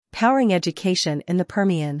Empowering education in the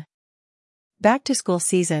Permian. Back-to-school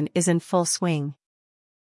season is in full swing.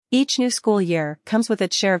 Each new school year comes with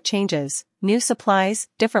its share of changes, new supplies,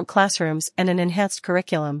 different classrooms, and an enhanced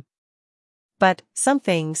curriculum. But some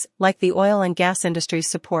things, like the oil and gas industry's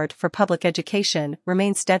support for public education,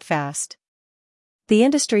 remain steadfast. The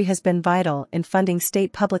industry has been vital in funding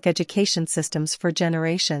state public education systems for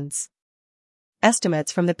generations.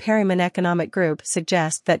 Estimates from the Perryman Economic Group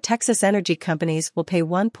suggest that Texas energy companies will pay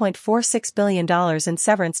 $1.46 billion in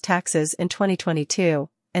severance taxes in 2022,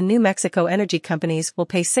 and New Mexico energy companies will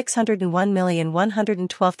pay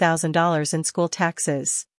 $601,112,000 in school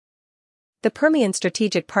taxes. The Permian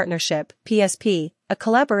Strategic Partnership, PSP, a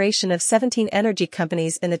collaboration of 17 energy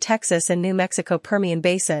companies in the Texas and New Mexico Permian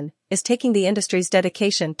Basin, is taking the industry's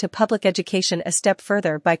dedication to public education a step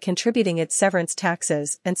further by contributing its severance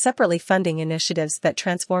taxes and separately funding initiatives that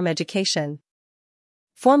transform education.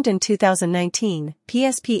 Formed in 2019,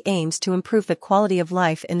 PSP aims to improve the quality of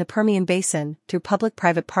life in the Permian Basin through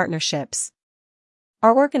public-private partnerships.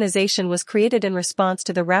 Our organization was created in response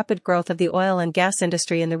to the rapid growth of the oil and gas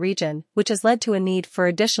industry in the region, which has led to a need for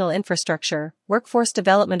additional infrastructure, workforce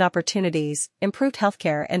development opportunities, improved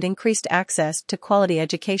healthcare, and increased access to quality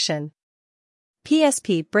education.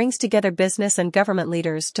 PSP brings together business and government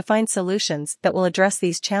leaders to find solutions that will address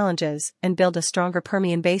these challenges and build a stronger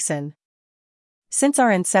Permian Basin. Since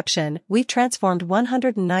our inception, we've transformed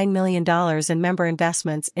 $109 million in member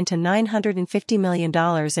investments into $950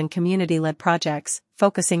 million in community-led projects,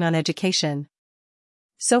 focusing on education.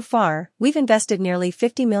 So far, we've invested nearly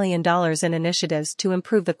 $50 million in initiatives to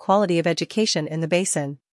improve the quality of education in the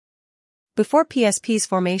basin. Before PSP's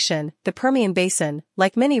formation, the Permian Basin,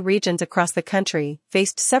 like many regions across the country,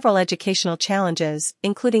 faced several educational challenges,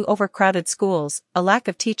 including overcrowded schools, a lack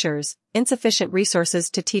of teachers, insufficient resources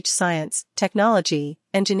to teach science, technology,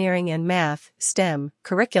 engineering and math, STEM,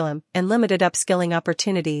 curriculum, and limited upskilling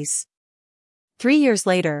opportunities. 3 years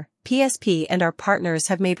later, PSP and our partners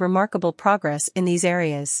have made remarkable progress in these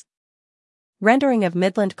areas. Rendering of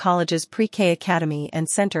Midland College's Pre-K Academy and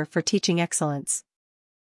Center for Teaching Excellence.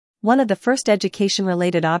 One of the first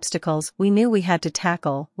education-related obstacles we knew we had to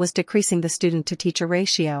tackle was decreasing the student-to-teacher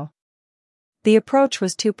ratio. The approach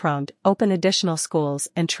was two-pronged: open additional schools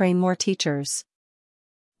and train more teachers.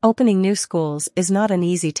 Opening new schools is not an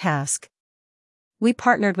easy task. We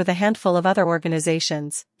partnered with a handful of other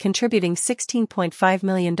organizations, contributing $16.5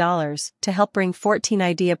 million to help bring 14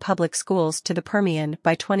 IDEA public schools to the Permian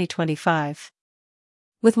by 2025.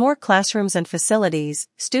 With more classrooms and facilities,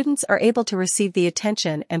 students are able to receive the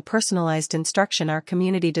attention and personalized instruction our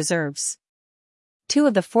community deserves. 2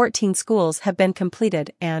 of the 14 schools have been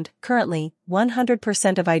completed and, currently,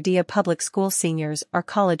 100% of IDEA public school seniors are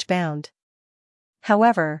college-bound.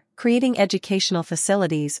 However, creating educational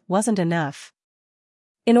facilities wasn't enough.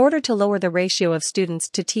 In order to lower the ratio of students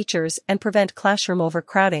to teachers and prevent classroom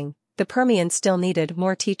overcrowding, the Permian still needed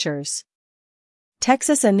more teachers.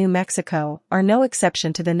 Texas and New Mexico are no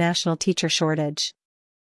exception to the national teacher shortage.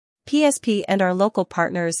 PSP and our local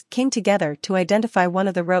partners came together to identify one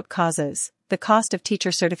of the root causes: the cost of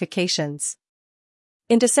teacher certifications.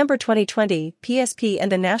 In December 2020, PSP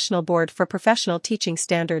and the National Board for Professional Teaching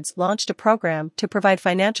Standards launched a program to provide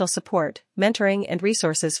financial support, mentoring, and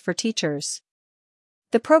resources for teachers.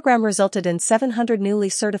 The program resulted in 700 newly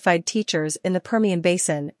certified teachers in the Permian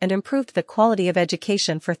Basin and improved the quality of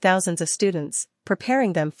education for thousands of students,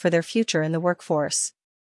 preparing them for their future in the workforce.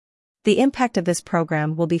 The impact of this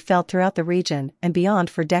program will be felt throughout the region and beyond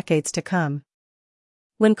for decades to come.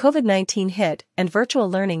 When COVID-19 hit and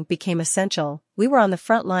virtual learning became essential, we were on the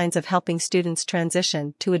front lines of helping students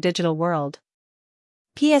transition to a digital world.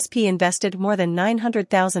 PSP invested more than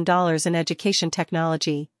 $900,000 in education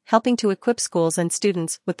technology, helping to equip schools and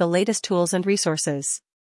students with the latest tools and resources.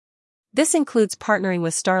 This includes partnering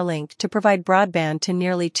with Starlink to provide broadband to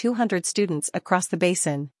nearly 200 students across the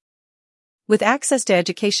basin. With access to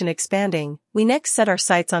education expanding, we next set our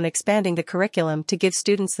sights on expanding the curriculum to give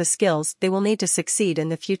students the skills they will need to succeed in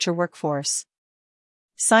the future workforce.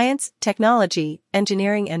 Science, technology,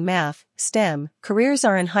 engineering and math, STEM, careers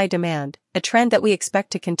are in high demand, a trend that we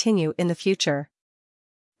expect to continue in the future.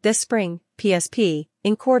 This spring, PSP,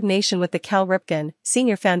 in coordination with the Cal Ripken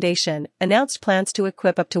Senior Foundation, announced plans to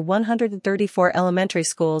equip up to 134 elementary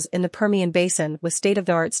schools in the Permian Basin with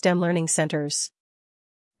state-of-the-art STEM learning centers.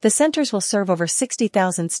 The centers will serve over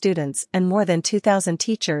 60,000 students and more than 2,000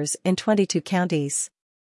 teachers in 22 counties.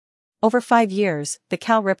 Over 5 years, the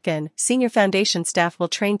Cal Ripken Senior Foundation staff will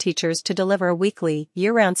train teachers to deliver a weekly,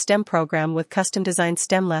 year-round STEM program with custom-designed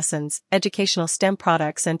STEM lessons, educational STEM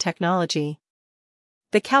products and technology.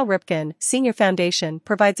 The Cal Ripken Senior Foundation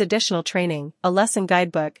provides additional training, a lesson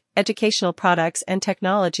guidebook, educational products and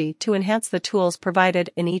technology to enhance the tools provided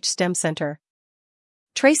in each STEM center.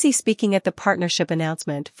 Tracy speaking at the partnership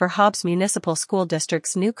announcement for Hobbs Municipal School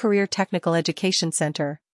District's new Career Technical Education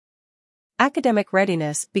Center. Academic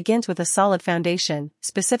readiness begins with a solid foundation,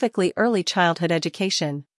 specifically early childhood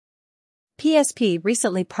education. PSP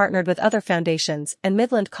recently partnered with other foundations and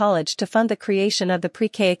Midland College to fund the creation of the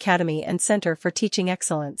Pre-K Academy and Center for Teaching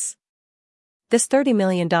Excellence. This $30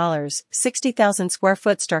 million, 60,000 square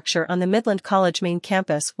foot structure on the Midland College main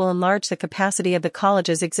campus will enlarge the capacity of the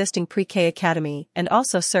college's existing Pre-K Academy and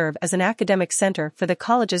also serve as an academic center for the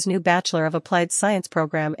college's new Bachelor of Applied Science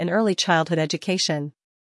program in early childhood education.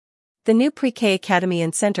 The new Pre-K Academy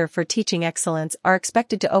and Center for Teaching Excellence are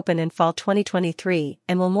expected to open in fall 2023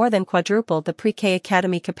 and will more than quadruple the Pre-K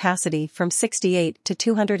Academy capacity from 68 to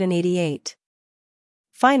 288.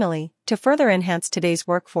 Finally, to further enhance today's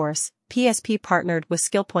workforce, PSP partnered with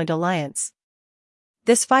SkillPoint Alliance.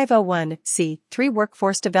 This 501(c)(3)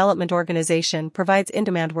 workforce development organization provides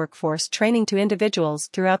in-demand workforce training to individuals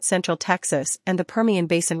throughout Central Texas and the Permian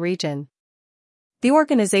Basin region. The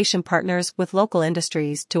organization partners with local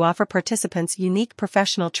industries to offer participants unique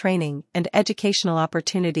professional training and educational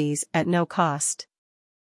opportunities at no cost.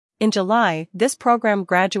 In July, this program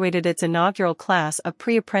graduated its inaugural class of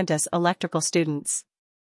pre-apprentice electrical students.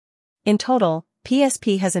 In total,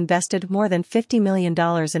 PSP has invested more than $50 million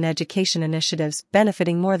in education initiatives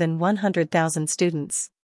benefiting more than 100,000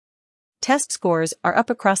 students. Test scores are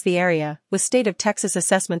up across the area, with State of Texas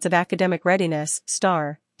Assessments of Academic Readiness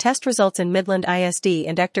 (STAR) test results in Midland ISD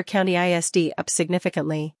and Ector County ISD up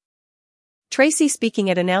significantly. Tracy speaking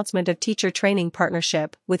at announcement of teacher training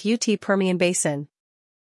partnership with UT Permian Basin.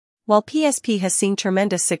 While PSP has seen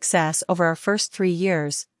tremendous success over our first 3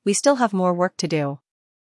 years, we still have more work to do.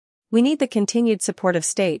 We need the continued support of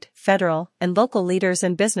state, federal, and local leaders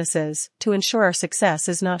and businesses to ensure our success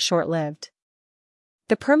is not short-lived.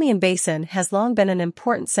 The Permian Basin has long been an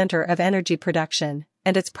important center of energy production,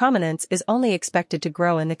 and its prominence is only expected to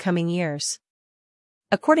grow in the coming years.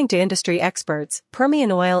 According to industry experts,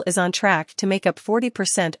 Permian oil is on track to make up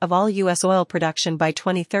 40% of all U.S. oil production by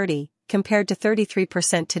 2030, compared to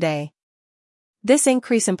 33% today. This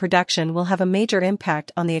increase in production will have a major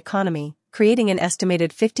impact on the economy, creating an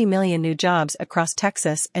estimated 50 million new jobs across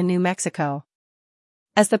Texas and New Mexico.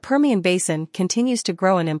 As the Permian Basin continues to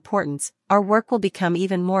grow in importance, our work will become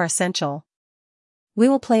even more essential. We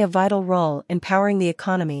will play a vital role in powering the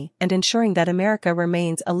economy and ensuring that America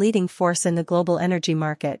remains a leading force in the global energy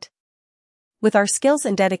market. With our skills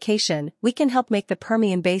and dedication, we can help make the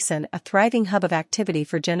Permian Basin a thriving hub of activity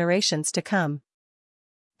for generations to come.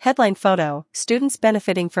 Headline photo: students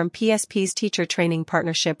benefiting from PSP's teacher training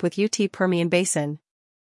partnership with UT Permian Basin.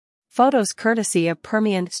 Photos courtesy of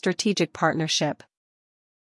Permian Strategic Partnership.